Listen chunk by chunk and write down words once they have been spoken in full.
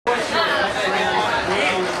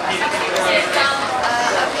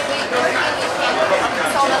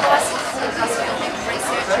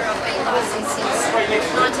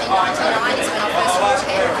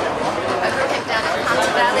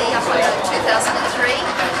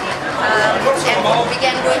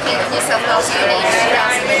uni in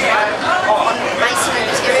 2001 on masonry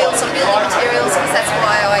materials, on building materials, because that's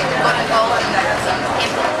why I got involved in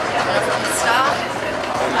hemp from the start.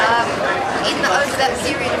 Over that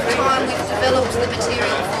period of time, we've developed the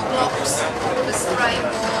material for blocks, for frame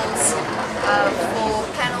walls, for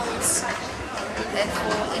panels, and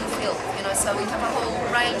for infill. So we have a whole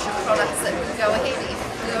range of products that would go ahead if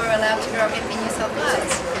we were allowed to grow hemp in New South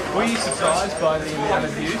Wales. Were you surprised by the amount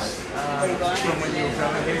of use from when you were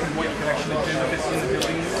growing hemp and what you could actually do with it in the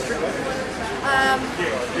building industry?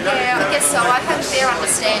 Yeah, I guess so. I had a fair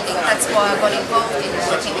understanding. That's why I got involved in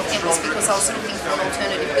working with hemp, because I was looking for an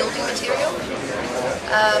alternative building material.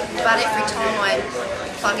 But every time I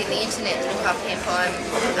plug in the internet and look up hemp, I'm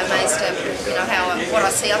amazed at what I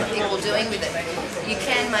see other people doing with it. You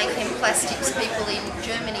can make hemp plastics. People in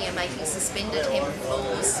Germany are making suspended hemp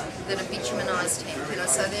floors that are bituminized hemp.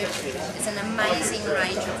 So there's an amazing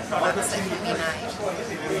range of products that can be made.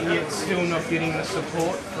 And yet still not getting the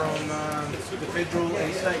support from the federal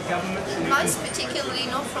and state governments? Most particularly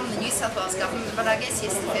not from the New South Wales government, but I guess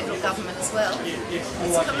yes, the federal government as well.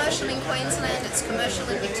 It's commercial in Queensland, it's commercial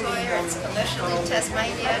in Victoria, it's commercial in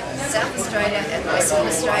Tasmania, South Australia and Western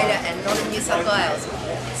Australia, and not in New South Wales.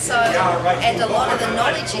 So, and a lot of the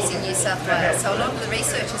knowledge is in New South Wales, so a lot of the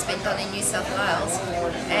research has been done in New South Wales,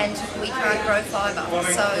 and we can't grow fibre.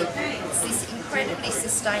 So it's this incredibly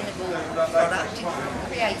sustainable product. It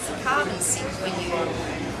creates a carbon sink when you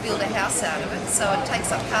build a house out of it, so it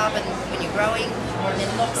takes up carbon when you're growing and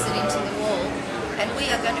then locks it into the wall. And we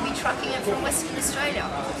are going to be trucking it from Western Australia,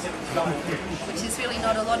 which is really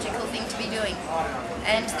not a logical thing to be doing.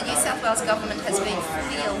 And the New South Wales government has been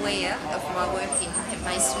fully aware of my work in hemp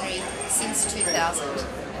masonry since 2000.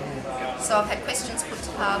 So I've had questions put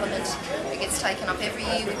to Parliament. It gets taken up every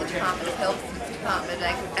year with the Department of Health, with the Department of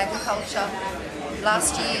Agriculture.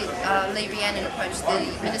 Last year, Lee Rhiannon approached the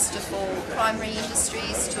Minister for Primary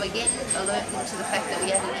Industries to again alert them to the fact that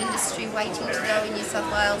we have an industry waiting to go in New South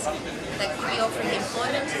Wales that could be offering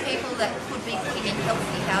employment to people, that could be putting in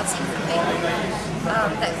healthy housing for people,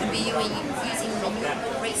 that could be using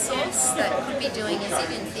renewable resource, that could be doing a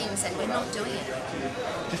zillion things, and we're not doing it.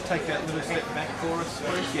 Just take that little step back for us,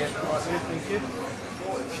 please. Yeah, right there, thank you.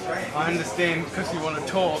 I understand because you want to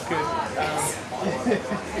talk.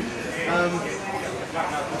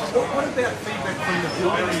 What about feedback from the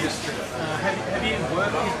builder industry? Have you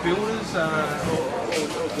worked with builders or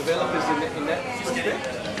developers in that respect?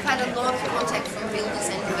 We've had a lot of contact from builders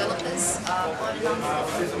and developers. Quite a number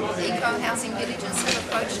of eco-housing villages have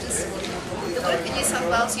approached us. The work at New South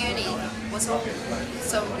Wales Uni was all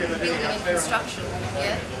building and construction.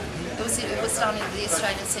 Yeah, it was done in the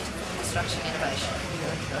Australian Centre for Construction Innovation.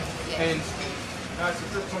 Yeah. And how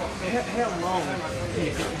long do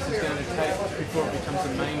you think this is going to take before it becomes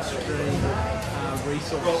a mainstream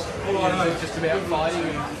resource? Is it just about fighting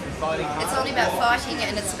and fighting hard? It's only about fighting,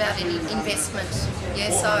 and it's about investment.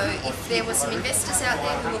 Yeah, so if there were some investors out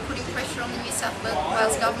there who were putting pressure on the New South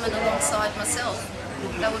Wales government alongside myself,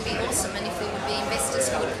 that would be awesome. And if there would be investors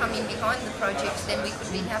who would come in behind the project, then we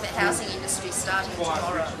could have a housing industry starting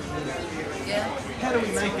tomorrow. Yeah. How do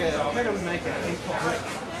we make a hemp brick?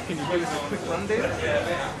 Can you give us a quick rundown?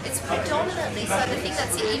 It's predominantly, so the thing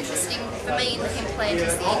that's interesting for me in the hemp plant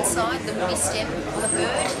is the inside, the woody stem, or the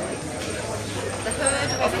hurd. The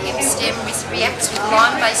hurd of a hemp stem reacts with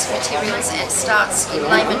lime-based materials and starts, in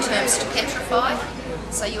layman terms, to petrify.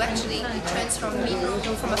 So you actually, it turns from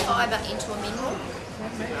a fibre into a mineral.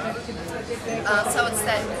 So it's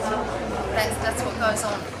that's what goes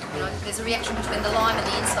on. There's a reaction between the lime and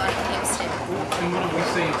the inside of the hemp stem. And what are we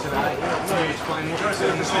seeing today? Can you explain what we're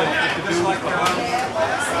seeing the building behind? What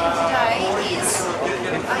we're seeing today is,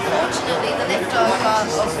 unfortunately, the leftover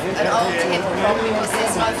of an old hemp crop because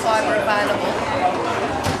there's no fibre available.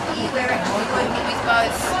 We're actually working with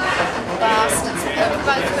both bast,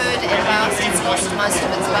 both hurd and bast. It's lost most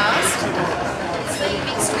of its bast. It's being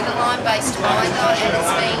mixed with a lime-based binder, and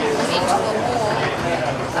it's being put into a wall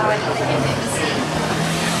in the hemp embassy.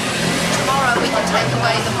 Tomorrow we can take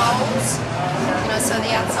away the moulds, so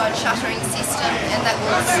the outside shuttering system, and that's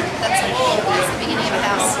a wall, that's the beginning of a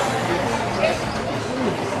house.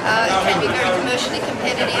 It can be very commercially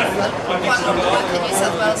competitive. Quite a lot of work at New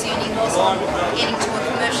South Wales Uni was on getting to a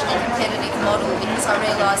commercially competitive model, because I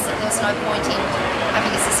realised that there's no point in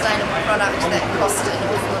having a sustainable product that costs an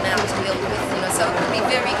awful amount to build with, so it can be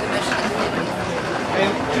very commercially competitive. And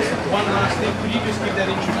just one last thing, could you just give that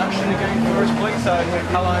introduction again for us, please? So,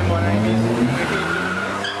 hello, my name is